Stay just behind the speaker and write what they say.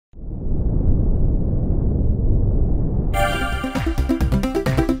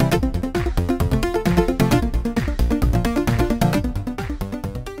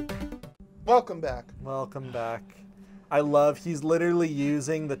Welcome back. Welcome back. I love he's literally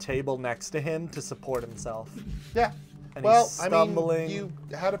using the table next to him to support himself. Yeah. And Well, he's stumbling. I mean,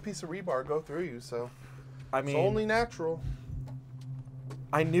 you had a piece of rebar go through you, so I mean, it's only natural.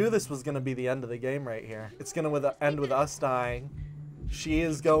 I knew this was going to be the end of the game right here. It's going to end with us dying. She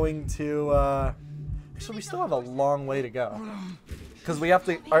is going to... So we still have a long way to go. Because we have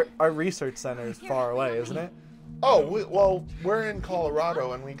to... Our research center is far away, isn't it? Oh, well, we're in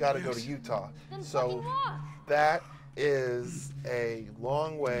Colorado, and we got to go to Utah. So that is a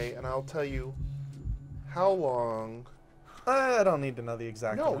long way, and I'll tell you how long... I don't need to know the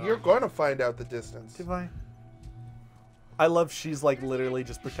exact No, amount. you're going to find out the distance. Do I love she's like literally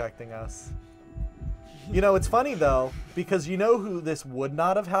just protecting us. You know, it's funny though, because you know who this would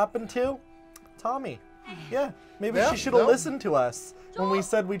not have happened to? Tommy. Yeah, maybe Yeah, she should have no. listened to us when we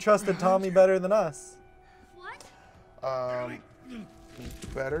said we trusted Tommy better than us. What?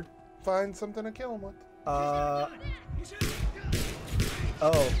 Better find something to kill him with. Oh.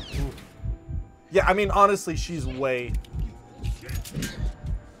 Ooh. Yeah, I mean, honestly, she's way...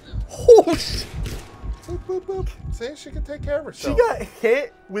 Oh, shit. Boop, boop, boop. See, she can take care of She herself. got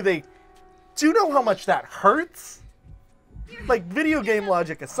hit with a... Do you know how much that hurts? Like, video game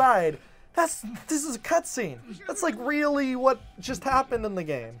logic aside, this is a cutscene. That's like really what just happened in the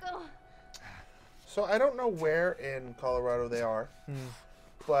game. So I don't know where in Colorado they are,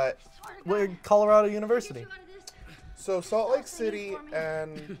 but We're Colorado University. so Salt Lake City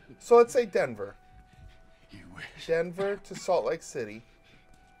and so let's say Denver. Denver to Salt Lake City.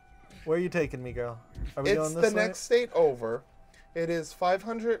 Where are you taking me, girl? Are we It's going the this way? next state over. It is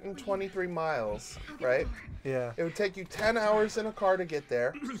 523 miles, right? Yeah. It would take you 10 hours in a car to get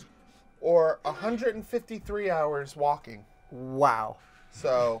there, or 153 hours walking. Wow.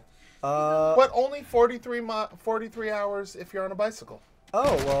 So, Oh, but only 43 hours if you're on a bicycle.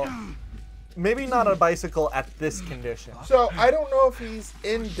 well, maybe not a bicycle at this condition. So I don't know if he's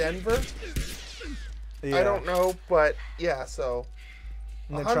in Denver. Yeah. I don't know, but yeah, so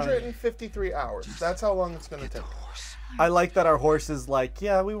And they're trying- 153 hours. That's how long it's going to take. I like that our horse is like,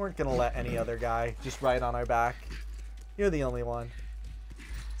 yeah, we weren't going to let any other guy just ride on our back. You're the only one.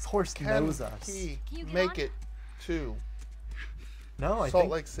 This horse Can knows us. he Can you get make on? it to No, I Salt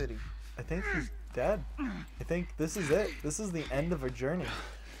think Lake City? I think he's dead. I think this is it. This is the end of our journey.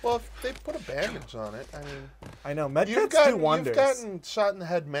 Well, if they put a bandage on it, I mean, I know medkits do wonders. you've gotten shot in the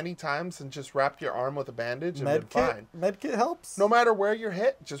head many times and just wrapped your arm with a bandage and been fine. Medkit helps. No matter where you're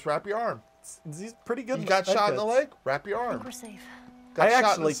hit, just wrap your arm. He's pretty good. You with got shot in the medkits. leg, wrap your I think arm. we're safe. Got I shot in the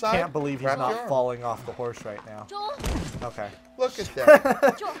actually side, can't believe he's wrap your not arm. falling off the horse right now. Joel? Okay. Look at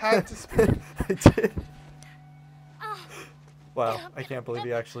that. Had to speak. I did. Ah, Wow, I can't believe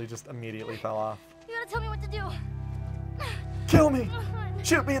he actually just immediately fell off. you gotta tell me what to do. Kill me!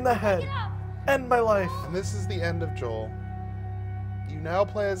 Shoot me in the head! Get up. End my life! And this is the end of Joel. You now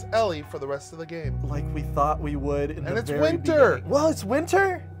play as Ellie for the rest of the game. Like we thought we would in And the it's very winter! beginning. Well, it's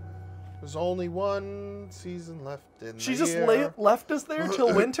winter? There's only one season left in She the just year. left us there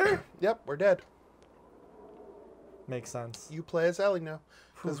till winter? Yep, we're dead. Makes sense. You play as Ellie now.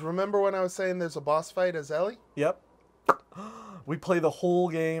 Because remember when I was saying there's a boss fight as Ellie? Yep. We play the whole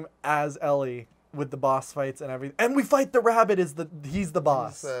game as Ellie with the boss fights and everything. And we fight the rabbit he's the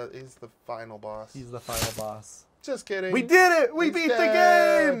boss. He's the final boss. He's the final boss. Just kidding. We did it! We He's beat dead.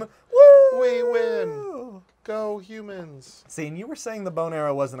 the game! Woo! We win. Go humans. See, and you were saying the bone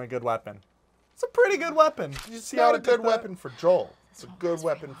arrow wasn't a good weapon. It's a pretty good weapon. It's See not how a it did good that? weapon for Joel. It's a good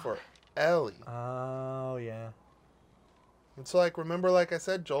weapon for Ellie. Oh, yeah. It's like, remember like I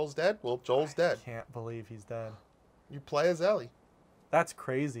said, Joel's dead? Well, Joel's dead. Can't believe he's dead. You play as Ellie. That's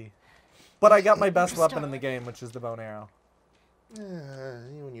crazy. But I got my best weapon in the game, which is the bone arrow. You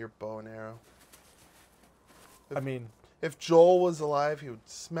and your bow and arrow. I mean, If Joel was alive, he would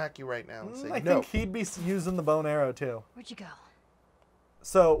smack you right now and say I no. think he'd be using the bone arrow too. Where'd you go?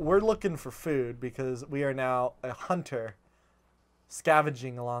 So we're looking for food because we are now a hunter,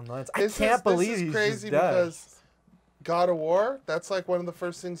 scavenging along the lands. I can't believe this is he's crazy just dead. because God of War, that's like one of the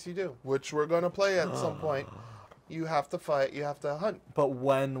first things you do, which we're going to play at some point. You have to fight, you have to hunt. But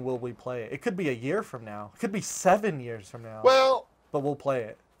when will we play it? It could be a year from now. It could be 7 years from now. Well, but we'll play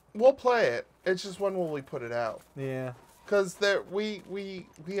it. we'll play it. It's just when will we put it out? Yeah. Because we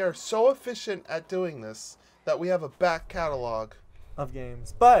are so efficient at doing this that we have a back catalog. Of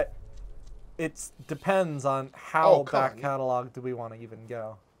games. But it depends on how Oh, come back on. catalog do we want to even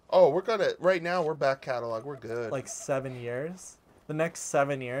go. Oh, we're gonna right now. We're back catalog. We're good. Like 7 years? The next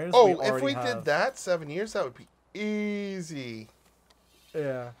 7 years? oh, we if already we have. did that 7 years, that would be easy.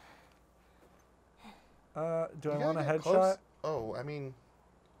 Yeah. Do I You want a gotta get headshot? close. Oh, I mean,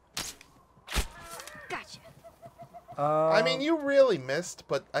 I mean, you really missed,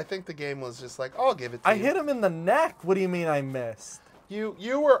 but I think the game was just like, I'll give it to I you. hit him in the neck. What do you mean I missed? You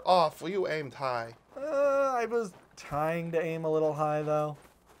were off. You aimed high. I was trying to aim a little high, though.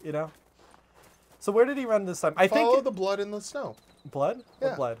 You know? So where did he run this time? I Follow think... the blood in the snow. Blood? Yeah.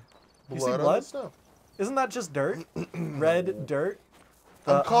 What blood? You see Blood on blood? the snow. Isn't that just dirt? Red dirt?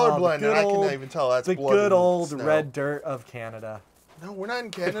 I'm colorblind, the and I good cannot old- even tell that's The blood in good the old snow. red dirt of Canada. No, we're not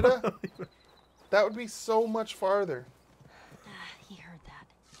in Canada. That would be so much farther. He heard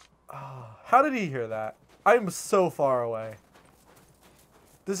that. How did he hear that? I'm so far away.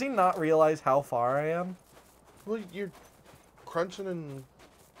 Does he not realize how far I am? Well, you're crunching and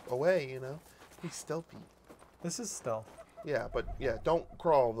away, you know. Be stealthy. This is stealth. Yeah, but yeah, don't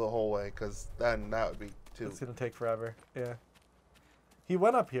crawl the whole way, because then that would be too. It's gonna take forever. Yeah. He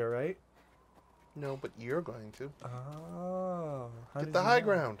went up here, right? No, but you're going to. Oh. how Get did the you high know?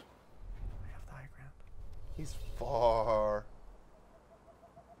 ground. I have the high ground. He's far.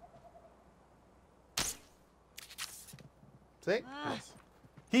 See? Yes.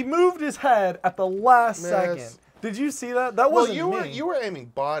 He moved his head at the last Yes. second. Did you see that? That Well, wasn't me. you were aiming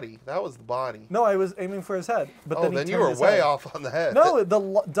body. That was the body. No, I was aiming for his head. But Oh, then, he then you turned were his way head. off on the head. No,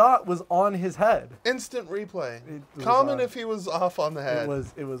 the dot was on his head. Instant replay. It was Comment on. if he was off on the head.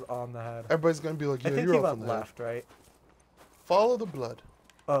 It was on the head. Everybody's gonna be like, yeah, I think you're he off on went the left, right? head. Follow the blood.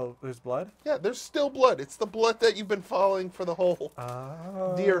 Oh, there's blood? Yeah, there's still blood. It's the blood that you've been following for the whole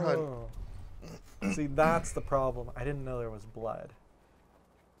Oh. deer hunt. See, that's the problem. I didn't know there was blood.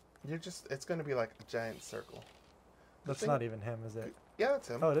 It's gonna be like a giant circle. That's thing- not even him, is it? Yeah, that's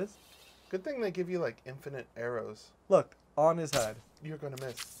him. Oh, it is? Good thing they give you like infinite arrows. Look, on his head. You're gonna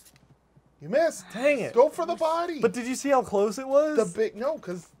miss. You missed. Dang it. Go for the body. But did you see how close it was? the big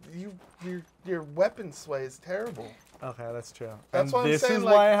because your weapon sway is terrible. Okay, that's true. That's and what I'm this saying, is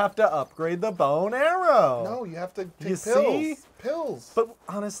like- why I have to upgrade the bow and arrow. No, you have to take You pills. see? Pills. But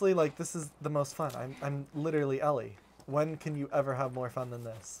honestly, like, this is the most fun. I'm literally Ellie. When can you ever have more fun than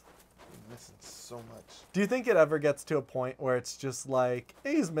this? You're missing so much. Do you think it ever gets to a point where it's just like,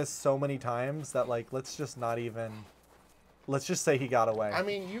 he's missed so many times that, like, let's just say he got away? I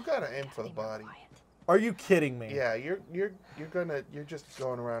mean, you gotta aim for the body. Are you kidding me? Yeah, you're just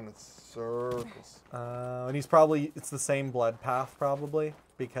going around in circles. And it's the same blood path probably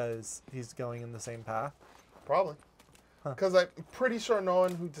because he's going in the same path. Probably. Huh. Because I'm pretty sure no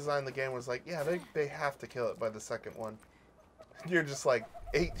one who designed the game was like, yeah, they have to kill it by the second one. You're just like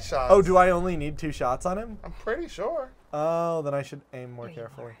 8 shots. Oh, do I only need 2 shots on him? I'm pretty sure. Oh, then I should aim more There you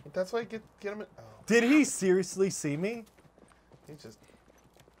carefully. But that's why you get him. Oh, Did he seriously see me? he just.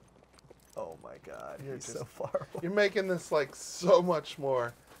 Oh my god, You're he's just- so far away. You're making this like so much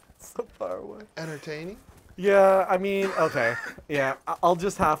more So far away. entertaining. Yeah, I mean, okay. Yeah, I'll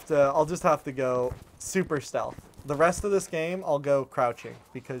just have to go super stealth. The rest of this game, I'll go crouching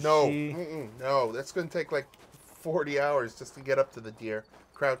because No, she. no, that's gonna take like 40 hours just to get up to the deer,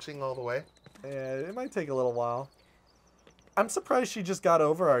 crouching all the way. Yeah, it might take a little while. I'm surprised she just got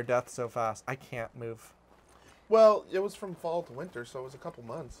over our death so fast. I can't move. Well, it was from fall to winter, so it was a couple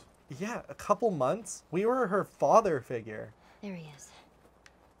months. Yeah, a couple months. We were her father figure. There he is.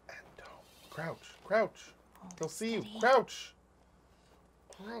 And don't crouch. They'll see you. steady. Crouch,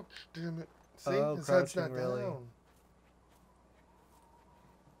 damn it. See, Oh, his head's crouching, not really. down.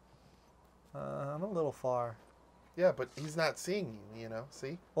 I'm a little far. Yeah, but he's not seeing you. You know.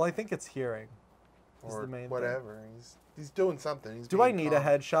 See, Well, I think it's hearing. Is or the main thing. whatever. He's doing something. He's Do I being need a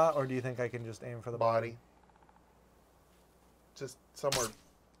calm. headshot, or do you think I can just aim for the Body. Just somewhere.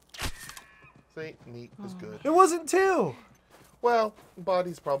 See, neat was good. It wasn't 2. Well,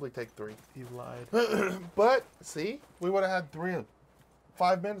 bodies probably take 3. You lied. But see, we would have had 3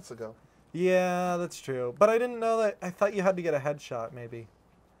 5 minutes ago. Yeah, that's true. But I didn't know that. I thought you had to get a headshot, maybe.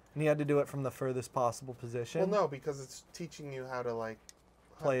 And you had to do it from the furthest possible position. Well, no, because it's teaching you how to like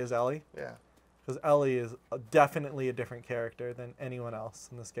Play as Ellie. Yeah. Because Ellie is definitely a different character than anyone else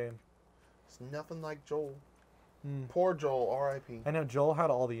in this game. It's nothing like Joel. Mm. Poor Joel, R.I.P. I know Joel had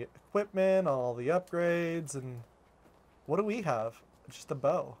all the equipment, all the upgrades, and what do we have? Just a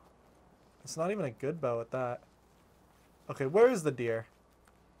bow. It's not even a good bow at that. Okay, where is the deer?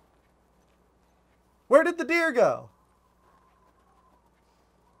 Where did the deer go?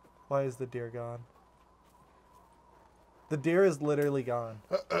 Why is the deer gone? The deer is literally gone.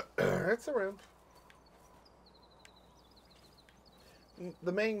 It's around.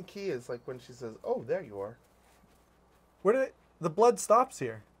 The main key is like when she says, "Oh, there you are." Where did it? The blood stops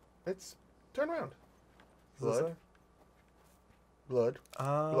here. It's turn around. Is this Blood. it? Blood.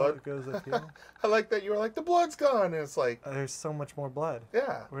 Oh, Blood. it goes up here. I like that you were like the blood's gone, and it's like, There's so much more blood.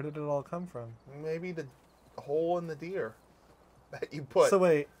 yeah, Where did it all come from? maybe the hole in the deer that you put. So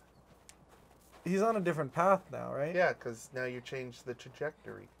wait, he's on a different path now, right? Yeah, because now you changed the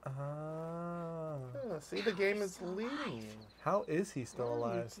trajectory. Ah. Yeah, see, the game is leading you. How is he still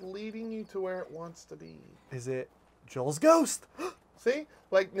alive? It's leading you to where it wants to be. Is it Joel's ghost? See?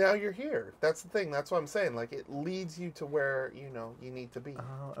 Like, now you're here. That's the thing. That's what I'm saying. Like, it leads you to where, you know, you need to be.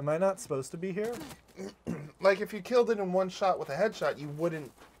 Oh, am I not supposed to be here? Like, if you killed it in one shot with a headshot, you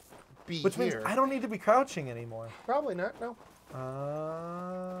wouldn't be Which here. means I don't need to be crouching anymore. Probably not, no.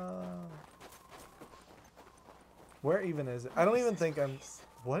 Ah. Where even is it? I don't even think I'm...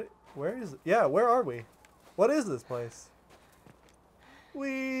 What? Where is it? Yeah, where are we? What is this place?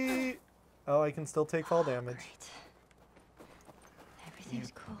 Oh, I can still take fall damage. Great.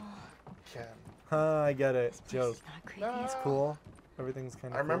 Everything's cool. Ken. I get it. This place Joke. is not creepy. No. It's cool. Cool. Everything's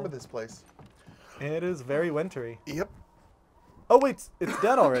kind of I remember this place. It is very wintry. Yep. Oh, wait. It's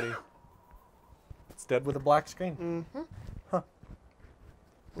dead already. It's dead with a black screen. Mm-hmm. Huh.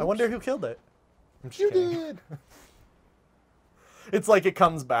 I wonder who killed it. I'm just You kidding. did. It's like it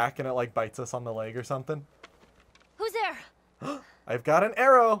comes back and it like bites us on the leg or something. Who's there? I've got an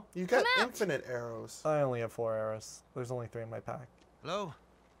arrow. You got Come out. infinite arrows. I only have 4 arrows. There's only 3 in my pack. Hello?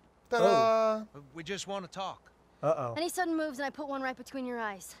 Ta-da! We just want to talk. Uh-oh. Any sudden moves and I put one right between your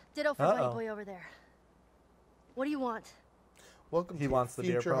eyes. Ditto for Uh-oh. Buddy Boy over there. What do you want? Welcome He to wants the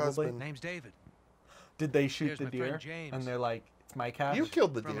deer, future probably. husband. Name's David. Did they shoot Here's the my friend deer? James. And they're like, it's my cat? You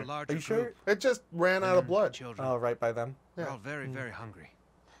killed the From deer. a larger Are you sure? group. It just ran out of Women, blood. Children. Oh, right by them. They're Yeah. all very, very hungry.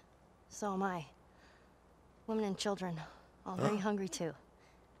 So am I. Women and children. All very hungry too.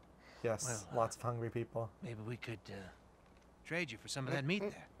 Yes, Well, lots of hungry people. Maybe we could trade you for some of that meat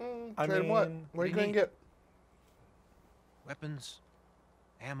there. I Trade what? mean, What are you what do going you to get? Weapons,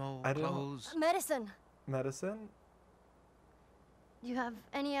 ammo, I don't- clothes. Medicine. Medicine? You have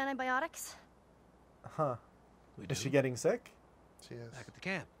any antibiotics? Huh. We Is do. she getting sick? She is. Back at the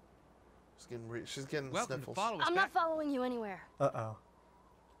camp. She's getting Welcome sniffles. to follow us I'm back. not following you anywhere. Uh-oh.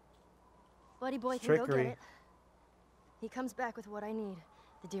 Buddy Boy It's can go trickery. get it. He comes back with what I need.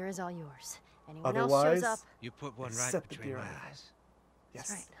 The deer is all yours. Anyone else Otherwise, shows up. You put one right Set the between deer my on. eyes. yes.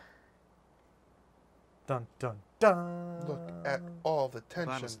 That's right. Dun, dun, dun. Look at all the tension.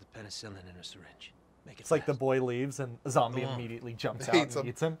 Bottles of the penicillin in a syringe. Make it It's like the fast. boy leaves and a zombie Go on. immediately jumps Eats out and him.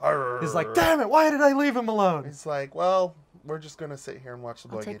 eats him. Arrgh. He's like, damn it, why did I leave him alone? He's like, well, we're just going to sit here and watch the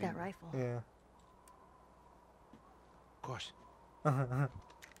boy I'll take get that eaten. rifle. Yeah. Of course.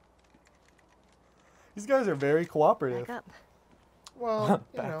 These guys are very cooperative. Back up. Well,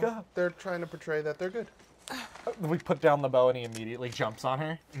 you Back know, up. they're trying to portray that they're good. We put down the bow and he immediately jumps on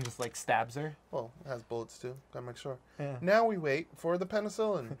her and just like stabs her. Well, it has bullets too. Gotta make sure. Yeah. Now we wait for the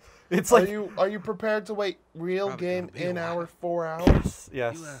penicillin. It's Are like you prepared to wait real Probably game gonna be a in while. our 4 hours?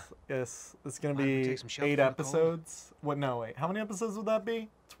 yes, You, yes. It's gonna mind if we be take some shelter 8 from the cold? episodes. What? No, wait. How many episodes would that be? Bring him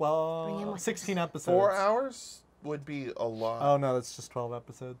 12, with 16 us. episodes. 4 hours would be a lot. Oh no, that's just 12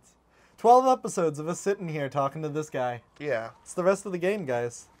 episodes. 12 episodes of us sitting here talking to this guy. Yeah. It's the rest of the game,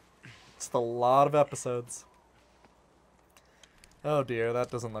 guys. It's a lot of episodes. Oh dear, that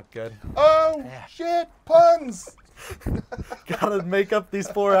doesn't look good. Oh Yeah. shit! Puns. Gotta make up these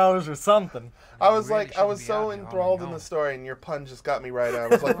 4 hours or something. I was really like, I shouldn't was be so out here on enthralled your in the own. story, and your pun just got me right out.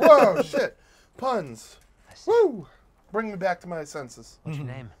 I was like, whoa, shit, puns. I see. Woo! Bring me back to my senses. What's your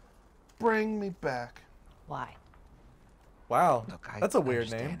name? Bring me back. Why? Wow, Look, that's a I weird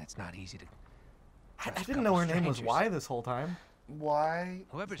understand name. It's not easy to. I trust a didn't couple know her name was strangers. Y this whole time. Why?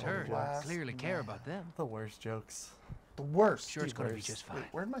 Whoever's the hurt last clearly care man? about them. The worst jokes. The worst. Sure, it's gonna be worst. just fine. Wait,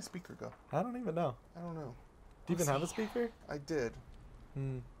 where'd my speaker go? I don't even know. I don't know. Do you even have a speaker? I did.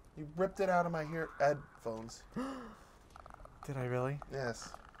 Hmm. You ripped it out of my headphones. Did I really? Yes.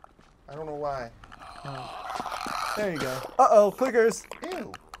 I don't know why. There you go. Uh-oh, clickers.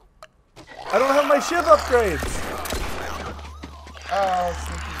 Ew. I don't have my ship upgrades. Oh,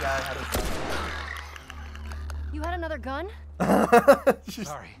 sneaky guy had a gun. You had another gun? She's-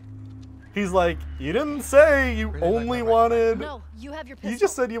 Sorry. He's like, you didn't say you Really like only my rifle. wanted... No, you have your pistol. You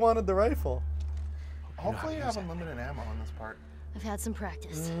just said you wanted the rifle. Hopefully you use have it. unlimited ammo on this part. I've had some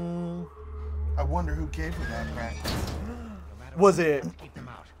practice. Mm, I wonder who gave her that practice. No matter was what, it keep them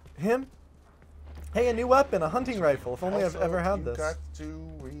out. him? Hey, a new weapon, a hunting rifle. If only I've Also, ever had you this. got to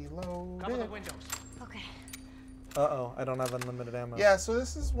reload Cover the it. windows. Okay. Uh-oh, I don't have unlimited ammo. Yeah, so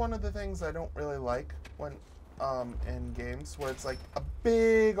this is one of the things I don't really like when in games where it's like a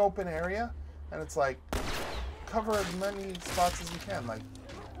big open area and it's like cover as many spots as you can, like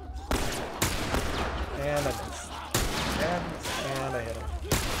And I missed. and And I hit him.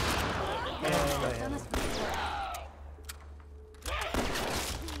 And I hit Done him. this before.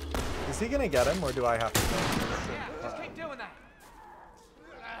 Is he gonna get him, or do I have to? Yeah, just keep doing that.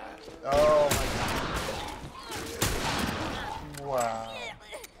 Oh my god.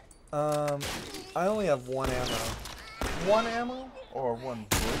 Wow. I only have 1 ammo. 1 ammo or 1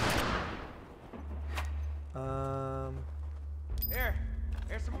 bullet?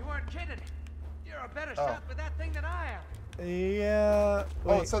 Here's some. You weren't kidding. You're a better Oh. shot with that thing than I am. Yeah. Oh,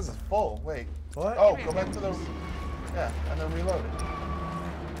 Wait, it says it's full. Wait. what? Oh, go back to the. Yeah, and then reload it.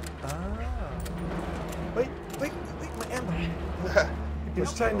 Ah. Wait, my ammo. He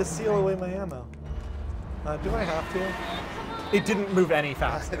was trying to seal away my ammo. Do I have to? It didn't move any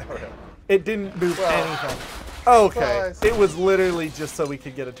faster. It didn't move any faster. Okay, it was literally just so we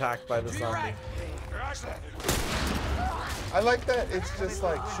could get attacked by the zombie. I like that. It's just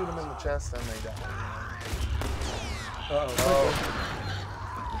like shoot them in the chest and they die. Uh-oh.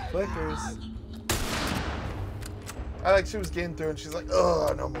 Clickers. I like she was getting through and she's like,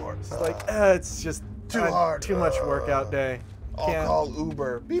 oh, no more. It's like, it's just Too hard. Too much workout day. I'll call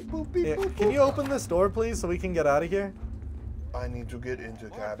Uber. Beep, boop, beep, Yeah, boop, can boop. you open this door, please, so we can get out of here? I need to get into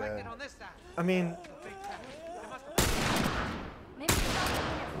More cabin. affected on this side. I mean, Maybe you're not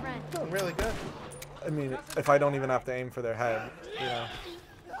your friend. Doing really good. if I don't even have to aim for their head, you know.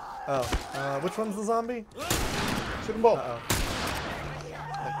 Oh, which one's the zombie? Shoot them both. Uh-oh.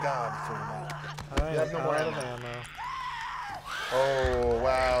 Thank God. Shoot them both. Alright, You have no more out of ammo. ammo. Oh,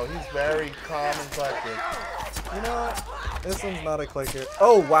 wow. He's very calm and collected. You know what? This one's not a clicker.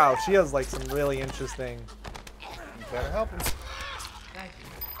 Oh, wow, she has like some really interesting... You better help him.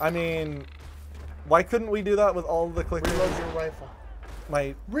 I mean, why couldn't we do that with all the clickers? Reload your rifle.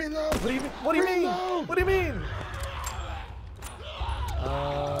 My... Reload. What do you mean? What do you mean? Reload. What do you mean?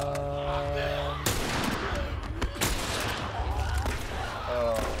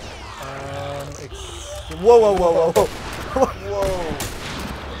 Whoa, whoa, whoa, whoa, whoa. Whoa.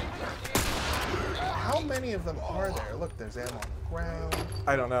 How many of them are there? Look, there's ammo on the ground.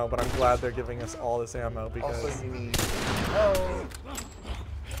 I don't know, but I'm glad they're giving us all this ammo because Also, you need. Oh.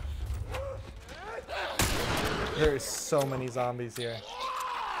 there's so many zombies here.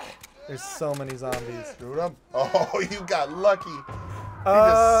 There's so many zombies. Shoot him. Oh, you got lucky. You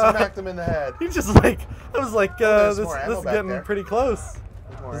just smacked him in the head. He just like, I was like, there's this more ammo is back getting there. pretty close.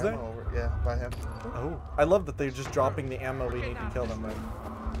 There's more Is ammo there? over. Yeah, by him. Oh, I love that they're just dropping the ammo we need to kill them with.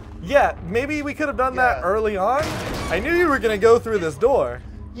 Yeah, maybe we could have done that Yeah. early on. I knew you were gonna go through this door.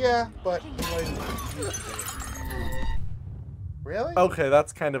 Yeah, but. Really? Okay,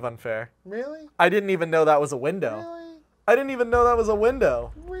 that's kind of unfair. Really? I didn't even know that was a window. Really? I didn't even know that was a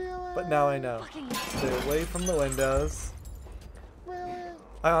window. Really? But now I know. Stay away from the windows. Really?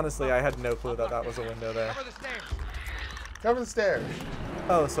 I had no clue that that was a window there. Cover the stairs. Cover the stairs.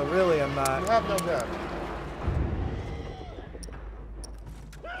 Oh, so really I'm You not. have no gun.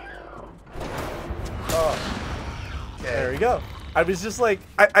 Oh. Okay. There we go. I was just like,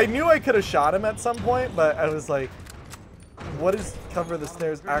 I knew I could have shot him at some point, but I was like, what does cover the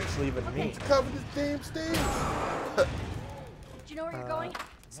stairs actually even mean? Cover the damn stairs. Do you know where you're going?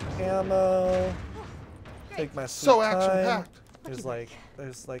 Ammo. Take my sweet So time. action-packed.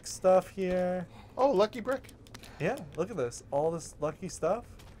 There's like stuff here. Oh, lucky brick. Yeah, look at this. All this lucky stuff.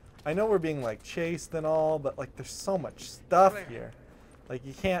 I know we're being like chased and all, but like there's so much stuff here. Like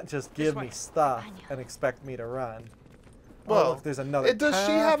you can't just give me stuff and expect me to run. Well, Oh, look, there's another. Does she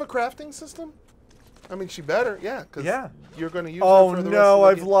path. have a crafting system? I mean, she better, yeah. Cause Yeah. you're going to use Oh her for the no,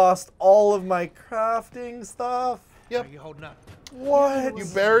 rest I've of the lost all of my crafting stuff. Yep. How you holding up? What? You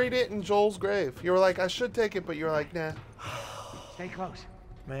buried it in Joel's grave. You were like, I should take it, but you're like, nah. Stay close.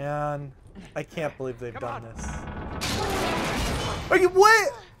 Man, I can't believe they've Come done this. Are you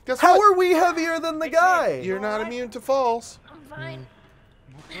what? Guess How what? are we heavier than the guy? You're not immune to falls. I'm fine.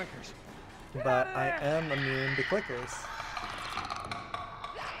 More clickers. But I am immune to clickers.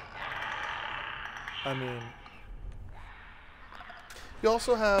 I mean, You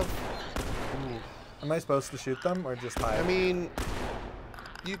also have, am I supposed to shoot them or just hide? I mean,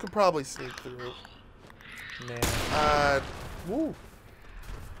 you could probably sneak through. Man, Woo.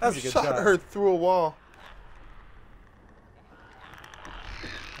 that was a You good shot shot. her through a wall.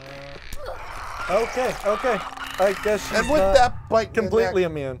 Okay. I guess she's And with not that bite in the completely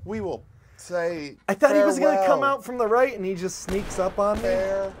neck, immune. we will say I thought he was gonna come farewell. out from the right and he just sneaks up on me.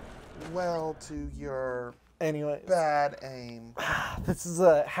 Farewell to your Anyways, bad aim. this is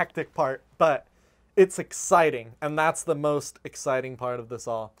a hectic part, but it's exciting, and that's the most exciting part of this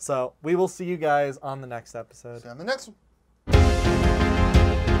all. So we will see you guys on the next episode. See you on the next one.